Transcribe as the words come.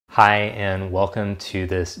Hi, and welcome to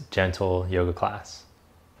this gentle yoga class.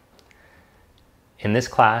 In this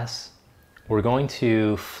class, we're going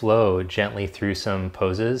to flow gently through some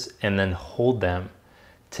poses and then hold them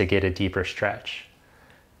to get a deeper stretch.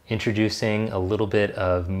 Introducing a little bit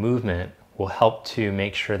of movement will help to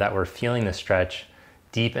make sure that we're feeling the stretch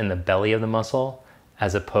deep in the belly of the muscle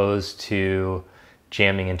as opposed to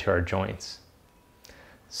jamming into our joints.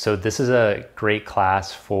 So this is a great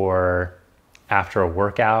class for after a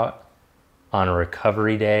workout, on a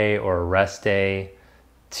recovery day or a rest day,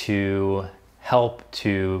 to help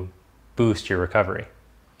to boost your recovery.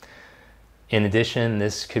 In addition,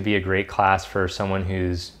 this could be a great class for someone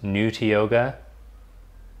who's new to yoga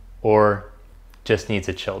or just needs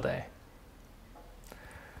a chill day.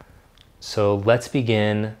 So let's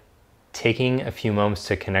begin taking a few moments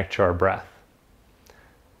to connect to our breath.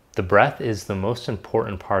 The breath is the most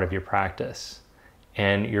important part of your practice.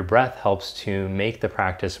 And your breath helps to make the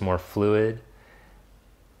practice more fluid,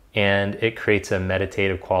 and it creates a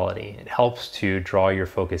meditative quality. It helps to draw your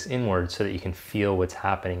focus inward so that you can feel what's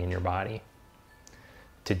happening in your body.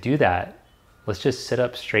 To do that, let's just sit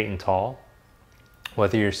up straight and tall,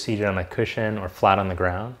 whether you're seated on a cushion or flat on the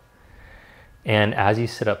ground. And as you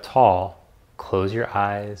sit up tall, close your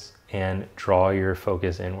eyes and draw your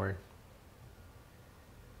focus inward.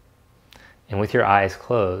 And with your eyes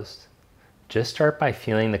closed, just start by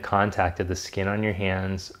feeling the contact of the skin on your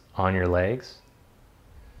hands, on your legs.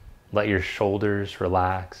 Let your shoulders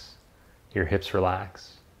relax, your hips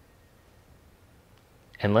relax.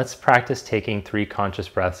 And let's practice taking 3 conscious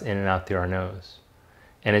breaths in and out through our nose.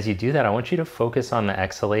 And as you do that, I want you to focus on the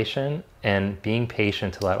exhalation and being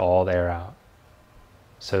patient to let all the air out.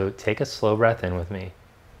 So take a slow breath in with me.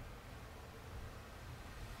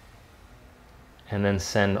 And then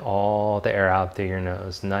send all the air out through your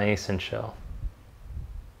nose, nice and chill.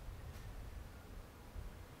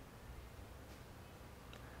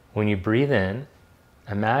 When you breathe in,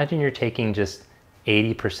 imagine you're taking just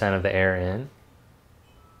 80% of the air in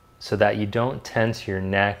so that you don't tense your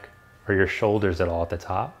neck or your shoulders at all at the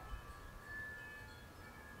top.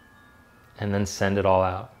 And then send it all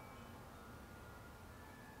out.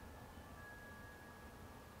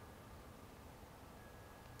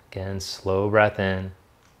 Again, slow breath in,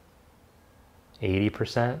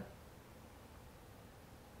 80%.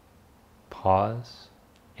 Pause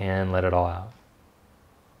and let it all out.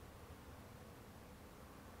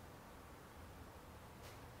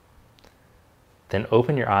 Then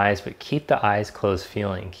open your eyes, but keep the eyes closed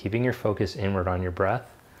feeling, keeping your focus inward on your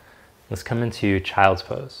breath. Let's come into child's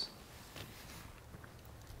pose.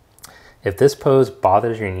 If this pose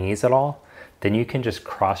bothers your knees at all, then you can just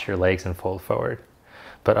cross your legs and fold forward.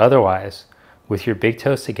 But otherwise, with your big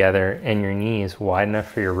toes together and your knees wide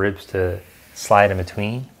enough for your ribs to slide in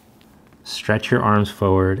between, stretch your arms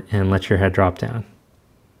forward and let your head drop down.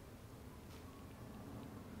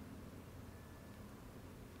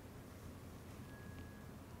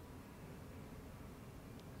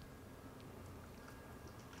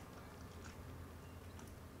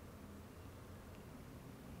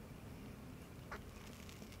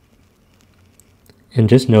 And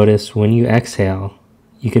just notice when you exhale,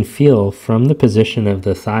 you can feel from the position of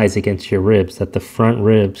the thighs against your ribs that the front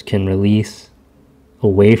ribs can release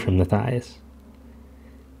away from the thighs.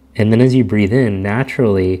 And then as you breathe in,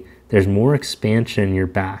 naturally, there's more expansion in your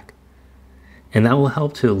back. And that will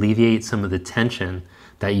help to alleviate some of the tension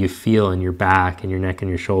that you feel in your back and your neck and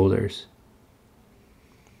your shoulders.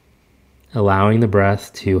 Allowing the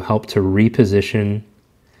breath to help to reposition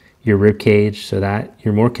your rib cage so that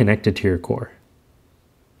you're more connected to your core.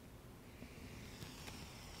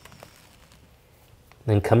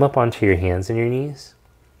 Then come up onto your hands and your knees.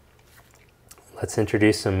 Let's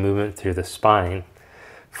introduce some movement through the spine.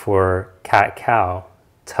 For cat-cow,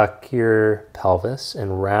 tuck your pelvis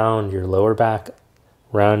and round your lower back,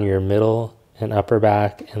 round your middle and upper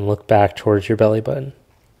back, and look back towards your belly button.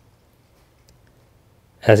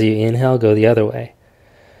 As you inhale, go the other way.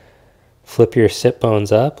 Flip your sit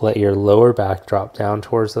bones up, let your lower back drop down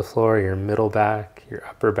towards the floor, your middle back, your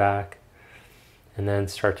upper back, and then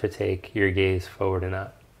start to take your gaze forward and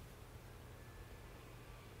up.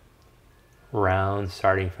 Round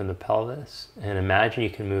starting from the pelvis, and imagine you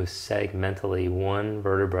can move segmentally 1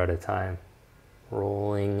 vertebra at a time,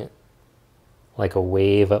 rolling like a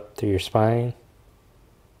wave up through your spine.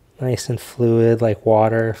 Nice and fluid like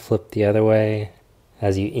water. Flip the other way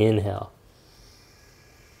as you inhale.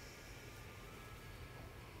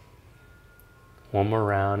 One more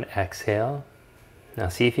round, exhale. Now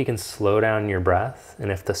see if you can slow down your breath,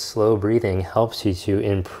 and if the slow breathing helps you to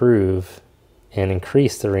improve and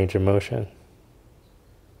increase the range of motion.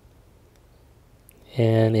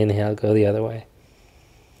 And inhale, go the other way.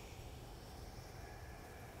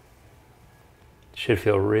 Should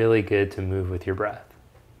feel really good to move with your breath.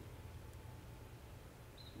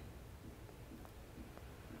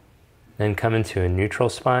 Then come into a neutral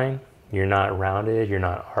spine. You're not rounded, you're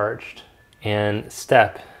not arched. And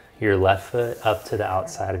step your left foot up to the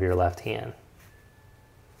outside of your left hand.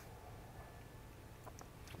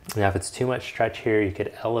 Now if it's too much stretch here, you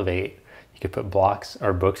could elevate. You could put blocks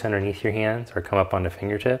or books underneath your hands or come up onto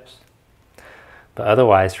fingertips. But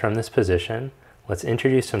otherwise, from this position, let's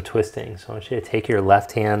introduce some twisting. So I want you to take your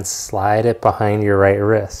left hand, slide it behind your right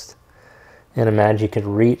wrist. And imagine you could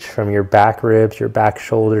reach from your back ribs, your back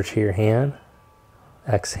shoulder to your hand.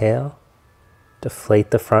 Exhale. Deflate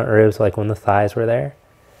the front ribs like when the thighs were there.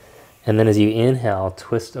 And then as you inhale,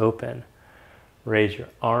 twist open. Raise your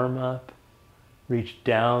arm up. Reach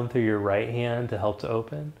down through your right hand to help to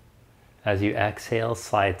open. As you exhale,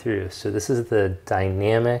 slide through. So this is the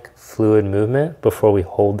dynamic, fluid movement before we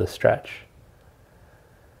hold the stretch.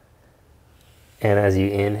 And as you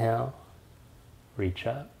inhale, reach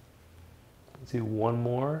up. Let's do one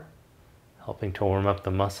more, helping to warm up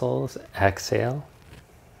the muscles. Exhale.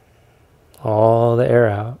 All the air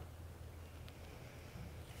out.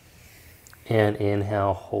 And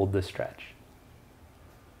inhale, hold the stretch.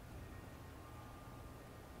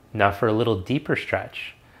 Now for a little deeper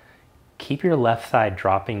stretch, keep your left thigh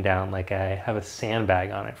dropping down like I have a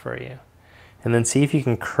sandbag on it for you. And then see if you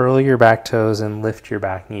can curl your back toes and lift your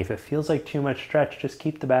back knee. If it feels like too much stretch, just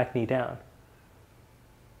keep the back knee down.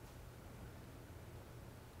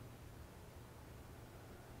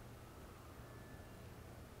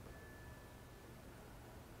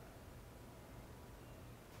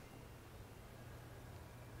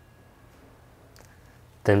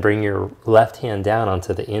 Then bring your left hand down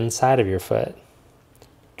onto the inside of your foot.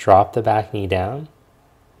 Drop the back knee down.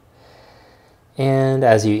 And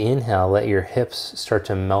as you inhale, let your hips start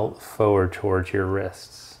to melt forward towards your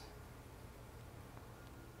wrists.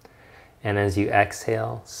 And as you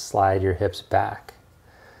exhale, slide your hips back.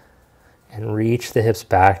 And reach the hips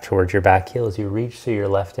back towards your back heel as you reach through your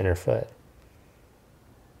left inner foot.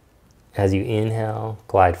 As you inhale,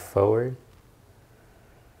 glide forward.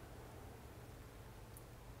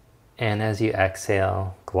 And as you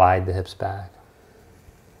exhale, glide the hips back.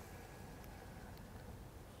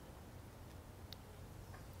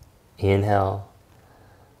 Inhale,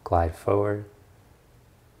 glide forward.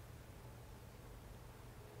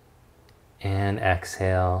 And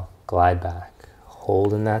exhale, glide back.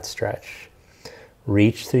 Hold in that stretch.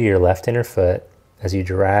 Reach through your left inner foot as you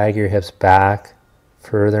drag your hips back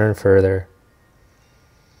further and further.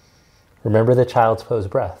 Remember the child's pose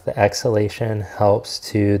breath. The exhalation helps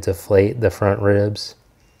to deflate the front ribs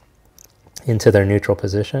into their neutral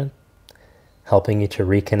position, helping you to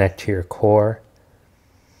reconnect to your core.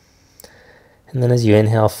 And then as you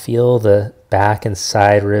inhale, feel the back and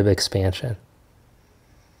side rib expansion.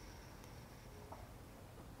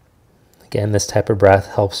 Again, this type of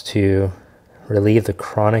breath helps to relieve the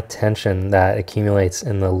chronic tension that accumulates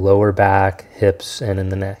in the lower back, hips, and in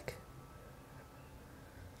the neck.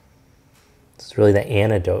 It's really the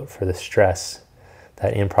antidote for the stress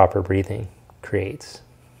that improper breathing creates.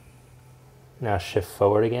 Now shift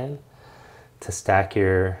forward again to stack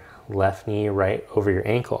your left knee right over your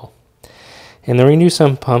ankle. And then we're going to do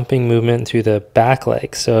some pumping movement through the back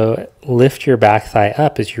leg. So lift your back thigh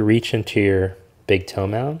up as you reach into your big toe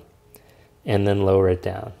mound and then lower it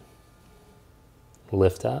down.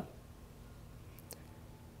 Lift up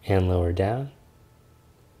and lower down.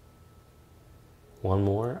 One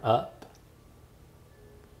more, up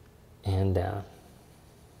and down.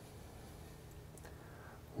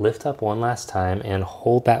 Lift up one last time and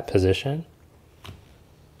hold that position.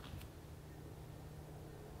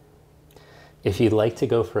 If you'd like to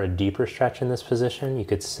go for a deeper stretch in this position, you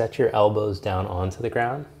could set your elbows down onto the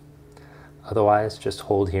ground. Otherwise, just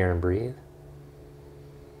hold here and breathe.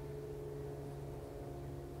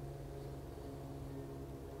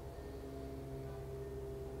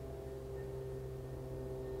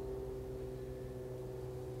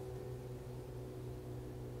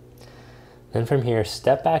 Then from here,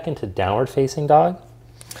 step back into downward facing dog,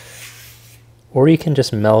 or you can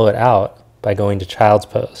just mellow it out by going to child's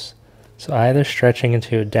pose. So either stretching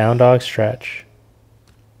into a down dog stretch,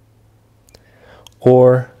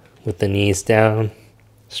 or with the knees down,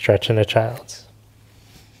 stretch into child's.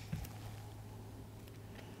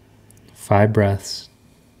 5 breaths.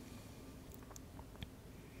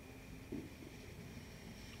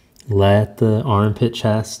 Let the armpit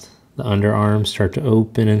chest, the underarms start to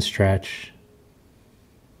open and stretch.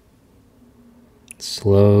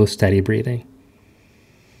 Slow, steady breathing.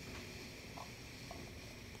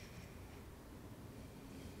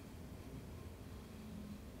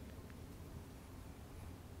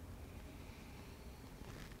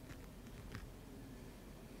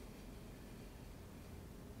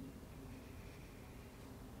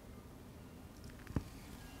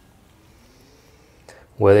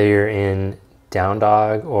 Whether you're in down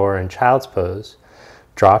dog or in child's pose,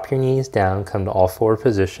 drop your knees down, come to all four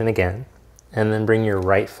position again, and then bring your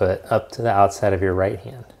right foot up to the outside of your right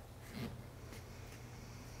hand.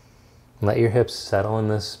 Let your hips settle in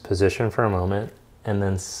this position for a moment, and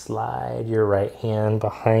then slide your right hand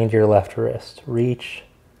behind your left wrist. Reach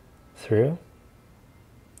through.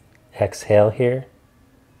 Exhale here.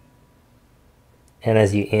 And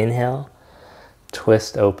as you inhale,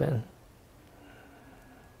 twist open.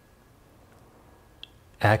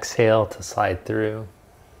 Exhale to slide through.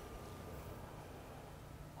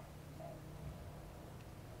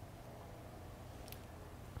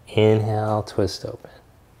 Inhale, twist open.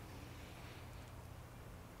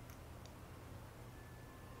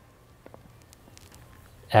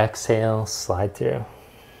 Exhale, slide through.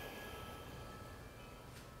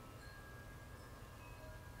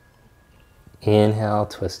 Inhale,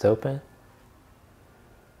 twist open.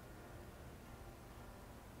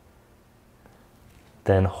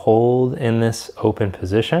 Then hold in this open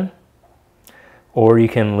position, or you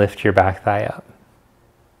can lift your back thigh up.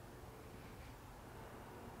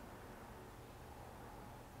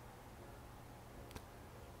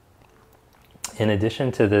 In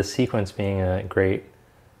addition to this sequence being a great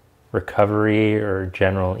recovery or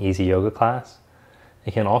general easy yoga class,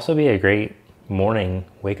 it can also be a great morning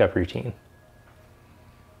wake-up routine.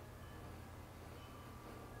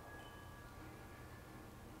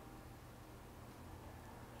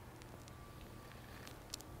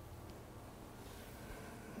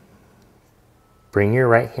 Bring your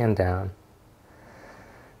right hand down,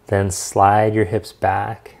 then slide your hips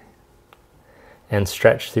back and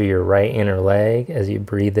stretch through your right inner leg as you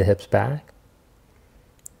breathe the hips back.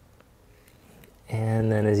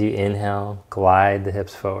 And then as you inhale, glide the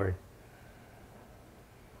hips forward.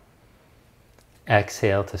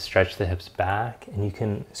 Exhale to stretch the hips back, and you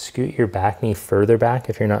can scoot your back knee further back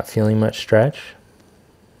if you're not feeling much stretch.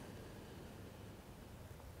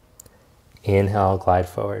 Inhale, glide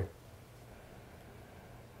forward.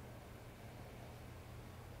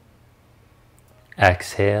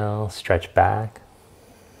 Exhale, stretch back.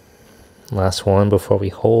 Last one before we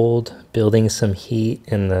hold, building some heat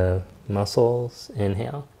in the muscles.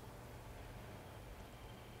 Inhale.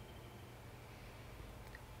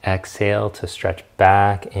 Exhale to stretch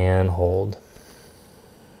back and hold.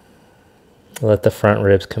 Let the front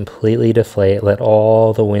ribs completely deflate. Let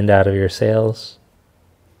all the wind out of your sails.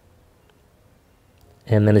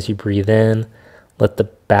 And then as you breathe in, let the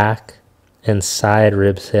back and side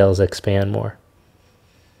rib sails expand more.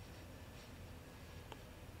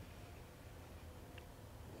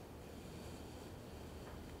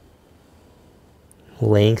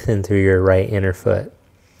 Lengthen through your right inner foot,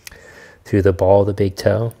 through the ball of the big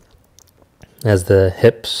toe, as the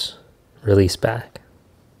hips release back.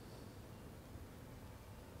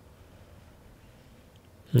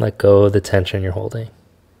 Let go of the tension you're holding.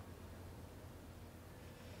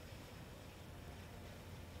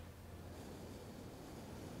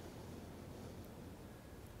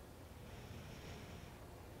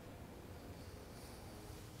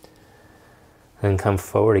 Then come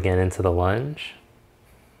forward again into the lunge.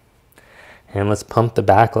 And let's pump the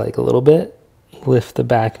back leg a little bit. Lift the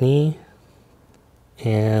back knee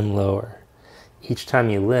and lower. Each time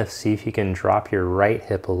you lift, see if you can drop your right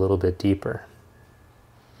hip a little bit deeper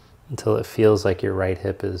until it feels like your right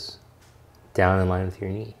hip is down in line with your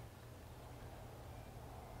knee.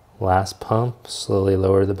 Last pump, slowly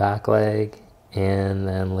lower the back leg and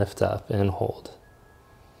then lift up and hold.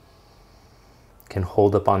 You can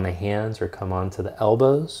hold up on the hands or come onto the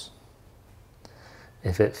elbows.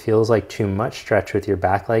 If it feels like too much stretch with your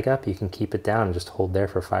back leg up, you can keep it down and just hold there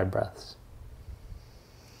for 5 breaths.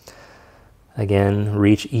 Again,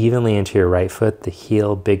 reach evenly into your right foot, the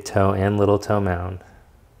heel, big toe, and little toe mound.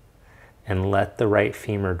 And let the right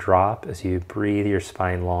femur drop as you breathe your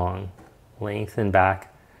spine long. Lengthen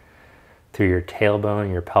back through your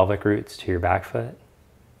tailbone, your pelvic roots to your back foot.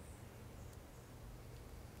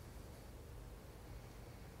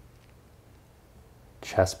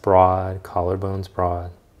 Chest broad, collarbones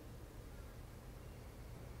broad.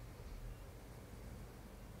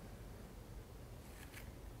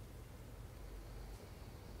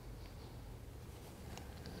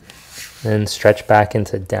 Then stretch back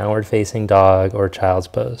into downward facing dog or child's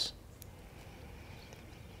pose.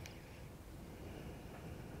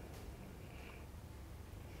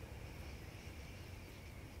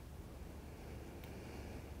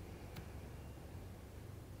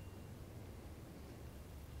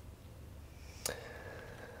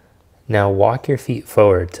 Now walk your feet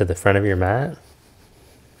forward to the front of your mat.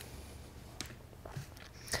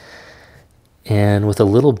 And with a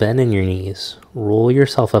little bend in your knees, roll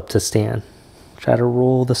yourself up to stand. Try to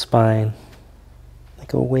roll the spine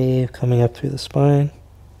like a wave coming up through the spine.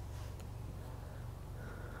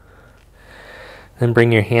 Then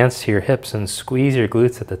bring your hands to your hips and squeeze your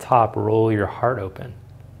glutes at the top. Roll your heart open.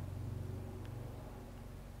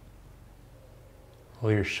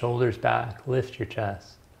 Roll your shoulders back. Lift your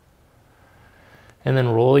chest. And then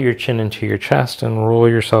roll your chin into your chest and roll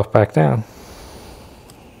yourself back down.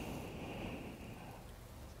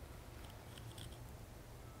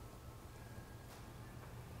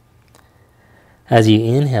 As you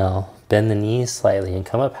inhale, bend the knees slightly and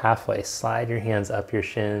come up halfway. Slide your hands up your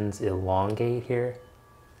shins, elongate here.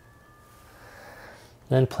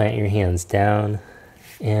 Then plant your hands down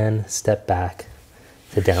and step back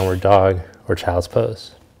to downward dog or child's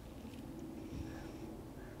pose.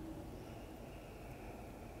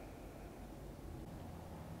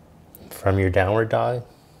 From your downward dog,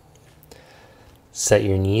 set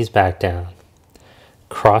your knees back down.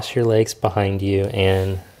 Cross your legs behind you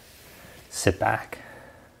and sit back.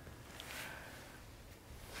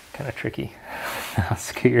 Kind of tricky. Now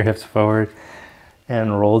scoot your hips forward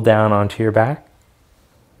and roll down onto your back.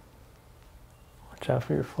 Watch out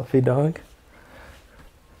for your fluffy dog.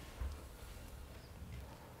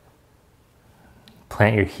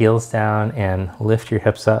 Plant your heels down and lift your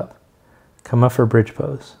hips up. Come up for bridge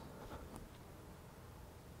pose.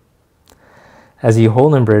 As you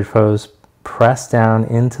hold in bridge pose, press down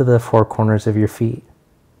into the four corners of your feet.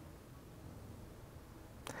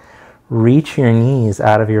 Reach your knees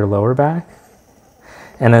out of your lower back.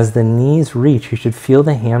 And as the knees reach, you should feel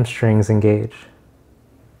the hamstrings engage.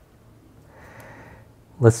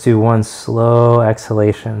 Let's do one slow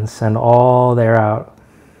exhalation. Send all the air out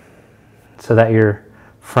so that your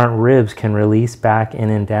front ribs can release back in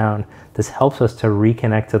and down. This helps us to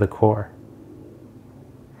reconnect to the core.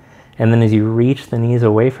 And then as you reach the knees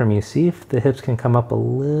away from you, see if the hips can come up a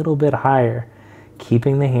little bit higher,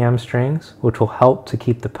 keeping the hamstrings, which will help to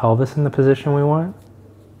keep the pelvis in the position we want,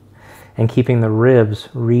 and keeping the ribs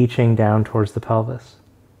reaching down towards the pelvis.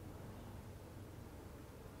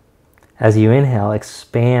 As you inhale,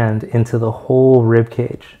 expand into the whole rib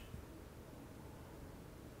cage.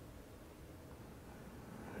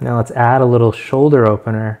 Now let's add a little shoulder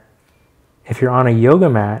opener. If you're on a yoga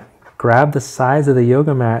mat, grab the sides of the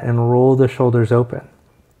yoga mat and roll the shoulders open.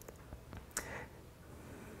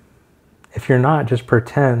 If you're not, just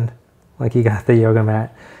pretend like you got the yoga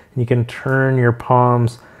mat. And you can turn your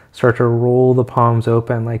palms, start to roll the palms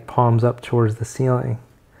open like palms up towards the ceiling.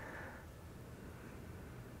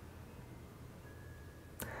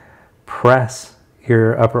 Press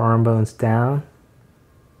your upper arm bones down.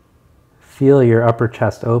 Feel your upper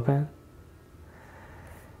chest open.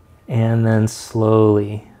 And then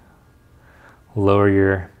slowly lower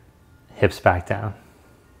your hips back down.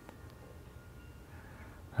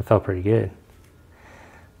 That felt pretty good.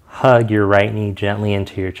 Hug your right knee gently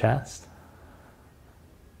into your chest.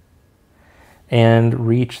 And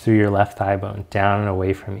reach through your left thigh bone down and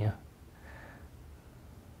away from you.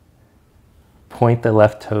 Point the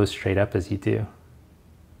left toes straight up as you do.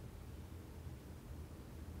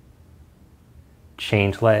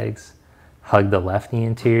 Change legs. Hug the left knee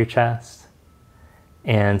into your chest.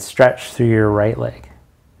 And stretch through your right leg.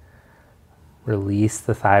 Release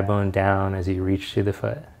the thigh bone down as you reach through the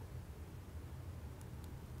foot.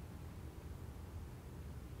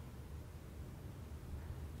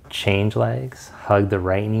 Change legs, hug the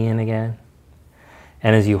right knee in again.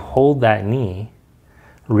 And as you hold that knee,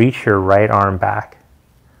 reach your right arm back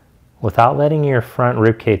without letting your front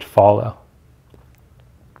rib cage follow.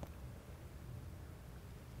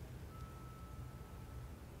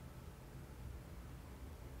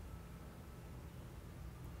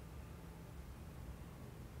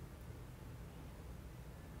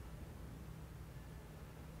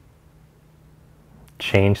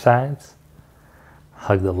 Change sides.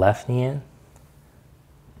 Hug the left knee in.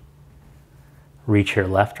 Reach your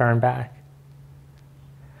left arm back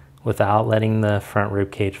without letting the front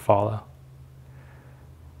rib cage follow.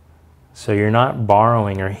 So you're not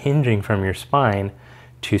borrowing or hinging from your spine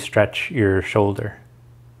to stretch your shoulder.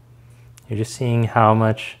 You're just seeing how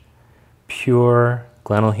much pure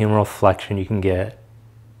glenohumeral flexion you can get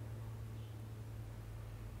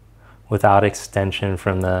without extension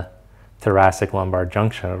from the thoracic lumbar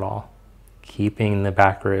junction at all, keeping the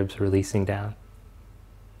back ribs releasing down.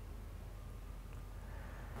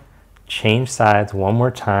 Change sides one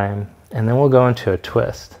more time, and then we'll go into a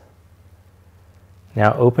twist.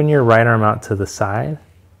 Now open your right arm out to the side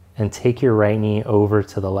and take your right knee over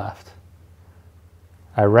to the left.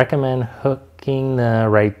 I recommend hooking the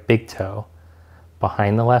right big toe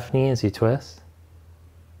behind the left knee as you twist.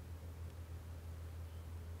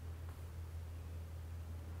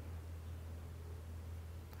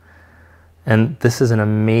 And this is an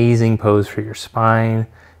amazing pose for your spine.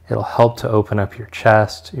 It'll help to open up your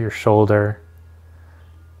chest, your shoulder.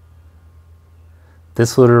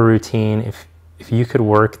 This little routine, if you could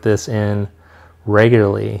work this in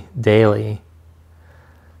regularly, daily,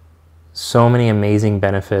 so many amazing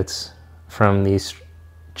benefits from these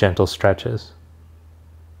gentle stretches.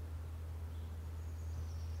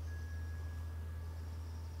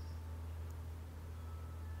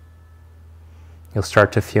 You'll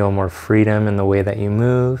start to feel more freedom in the way that you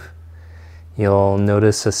move. You'll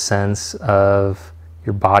notice a sense of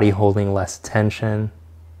your body holding less tension.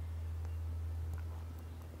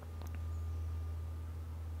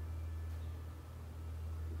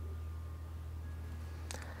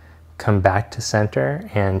 Come back to center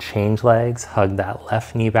and change legs. Hug that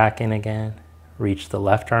left knee back in again. Reach the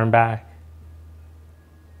left arm back.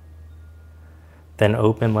 Then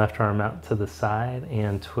open left arm out to the side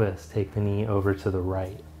and twist. Take the knee over to the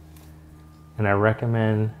right. And I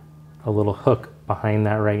recommend a little hook behind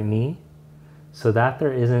that right knee so that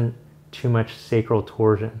there isn't too much sacral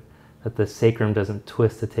torsion, that the sacrum doesn't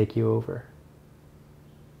twist to take you over.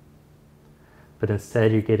 But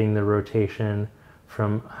instead you're getting the rotation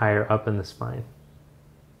from higher up in the spine.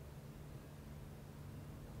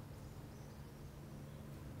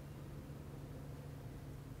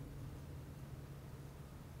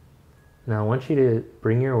 Now I want you to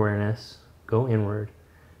bring your awareness, go inward,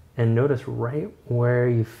 and notice right where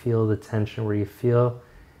you feel the tension, where you feel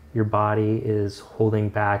your body is holding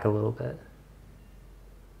back a little bit.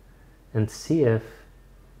 And see if,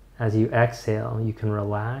 as you exhale, you can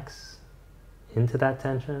relax into that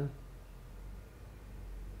tension,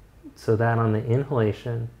 so that on the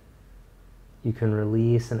inhalation, you can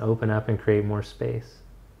release and open up and create more space.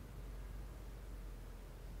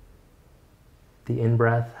 The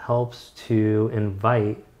in-breath helps to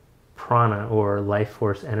invite prana or life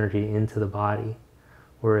force energy into the body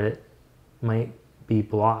where it might be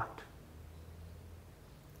blocked.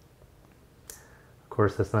 Of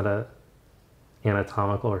course, that's not an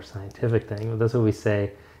anatomical or scientific thing, but that's what we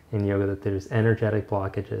say in yoga, that there's energetic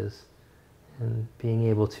blockages, and being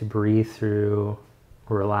able to breathe through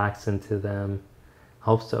or relax into them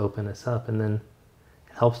helps to open us up, and then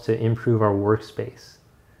it helps to improve our workspace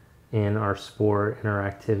in our sport, in our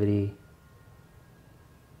activity.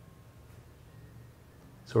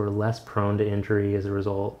 So we're less prone to injury as a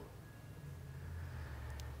result.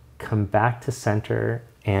 Come back to center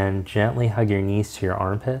and gently hug your knees to your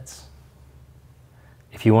armpits.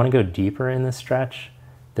 If you want to go deeper in this stretch,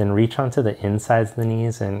 then reach onto the insides of the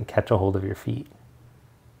knees and catch a hold of your feet.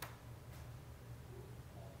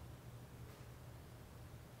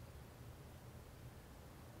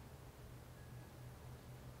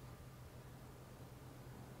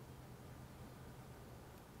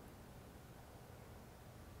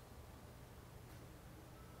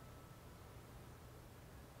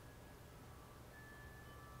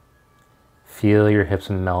 Feel your hips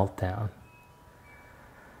melt down.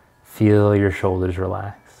 Feel your shoulders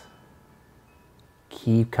relax.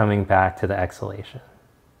 Keep coming back to the exhalation.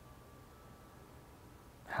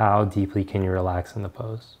 How deeply can you relax in the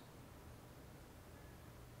pose?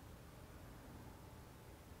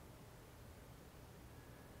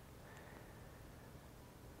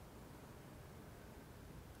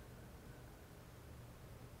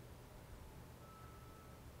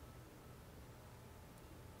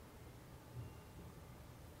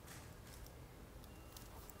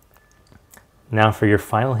 Now for your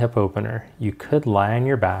final hip opener, you could lie on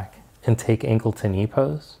your back and take ankle to knee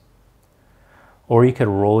pose, or you could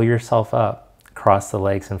roll yourself up, cross the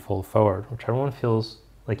legs and fold forward, whichever one feels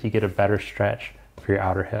like you get a better stretch for your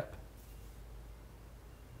outer hip.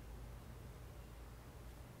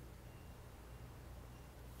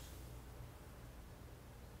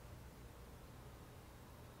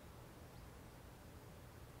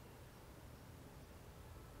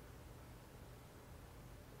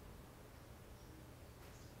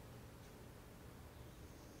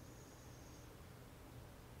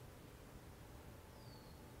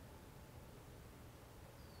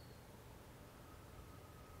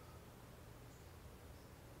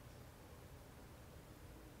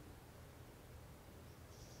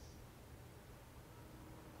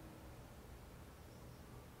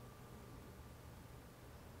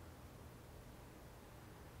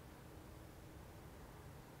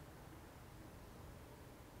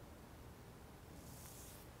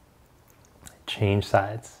 Change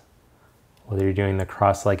sides. Whether you're doing the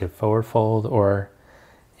cross-legged forward fold or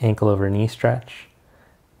ankle over knee stretch,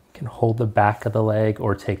 you can hold the back of the leg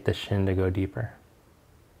or take the shin to go deeper.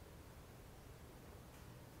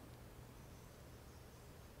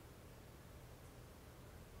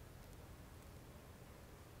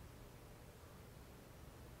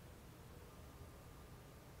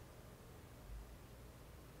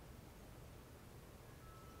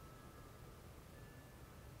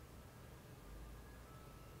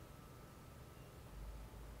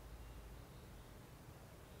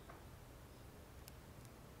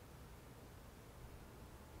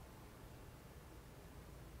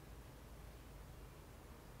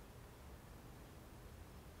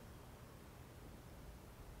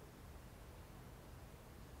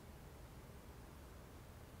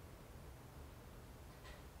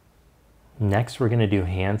 Next, we're going to do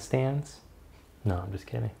handstands. No, I'm just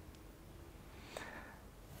kidding.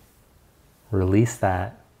 Release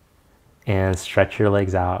that and stretch your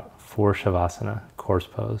legs out for Shavasana, corpse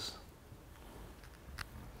pose.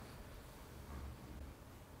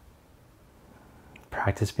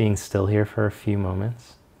 Practice being still here for a few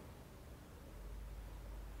moments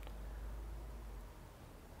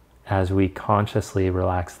as we consciously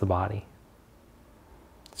relax the body.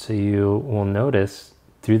 So you will notice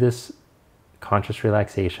through this conscious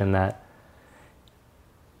relaxation that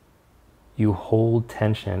you hold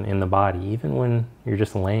tension in the body even when you're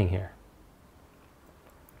just laying here.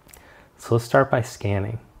 So let's start by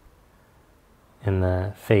scanning in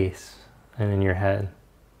the face and in your head,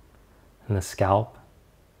 in the scalp,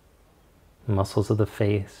 muscles of the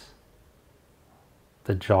face,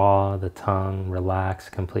 the jaw, the tongue, relax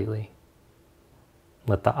completely.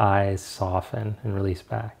 Let the eyes soften and release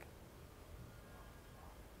back.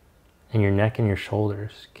 And your neck and your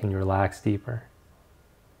shoulders can relax deeper.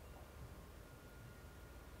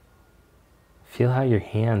 Feel how your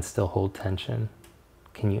hands still hold tension.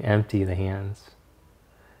 Can you empty the hands?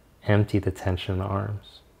 Empty the tension in the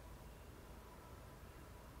arms.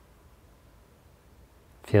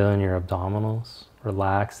 Feel in your abdominals.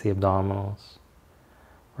 Relax the abdominals.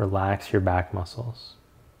 Relax your back muscles.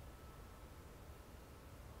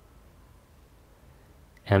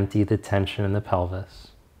 Empty the tension in the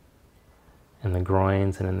pelvis, in the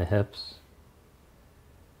groins and in the hips.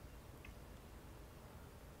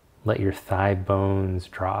 Let your thigh bones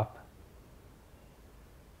drop.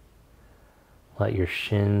 Let your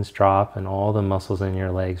shins drop and all the muscles in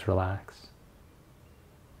your legs relax.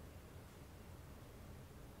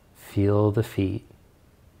 Feel the feet.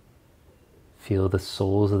 Feel the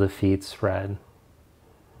soles of the feet spread.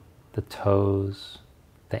 The toes,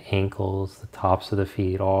 the ankles, the tops of the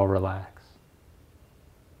feet all relax.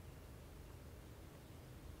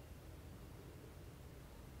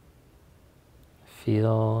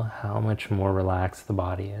 Feel how much more relaxed the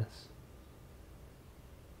body is.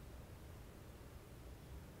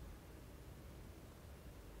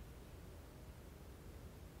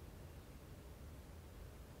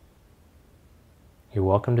 You're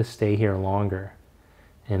welcome to stay here longer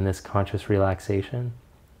in this conscious relaxation.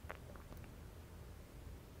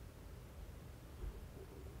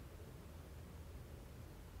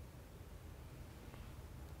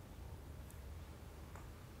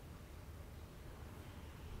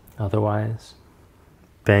 Otherwise,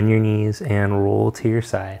 bend your knees and roll to your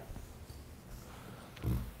side.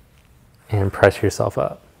 And press yourself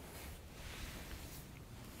up.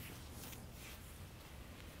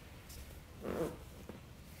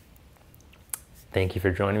 Thank you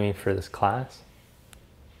for joining me for this class.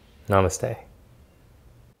 Namaste.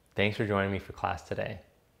 Thanks for joining me for class today.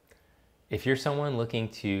 If you're someone looking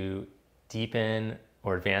to deepen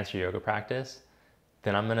or advance your yoga practice,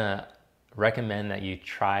 then I'm going to recommend that you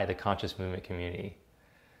try the Conscious Movement Community.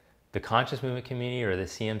 The Conscious Movement Community, or the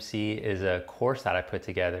CMC, is a course that I put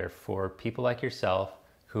together for people like yourself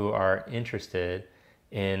who are interested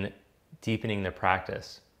in deepening their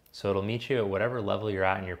practice. So it'll meet you at whatever level you're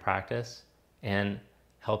at in your practice and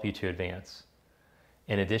help you to advance.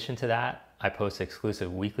 In addition to that, I post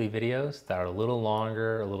exclusive weekly videos that are a little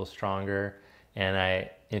longer, a little stronger, and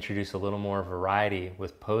I introduce a little more variety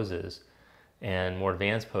with poses and more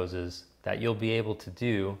advanced poses that you'll be able to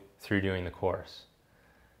do through doing the course.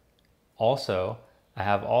 Also, I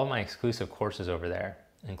have all my exclusive courses over there,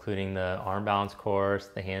 including the arm balance course,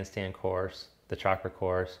 the handstand course, the chakra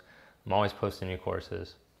course. I'm always posting new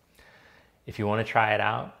courses. If you want to try it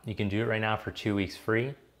out, you can do it right now for 2 weeks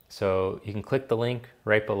free. So you can click the link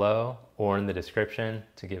right below or in the description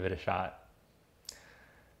to give it a shot.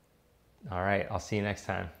 All right, I'll see you next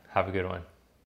time. Have a good one.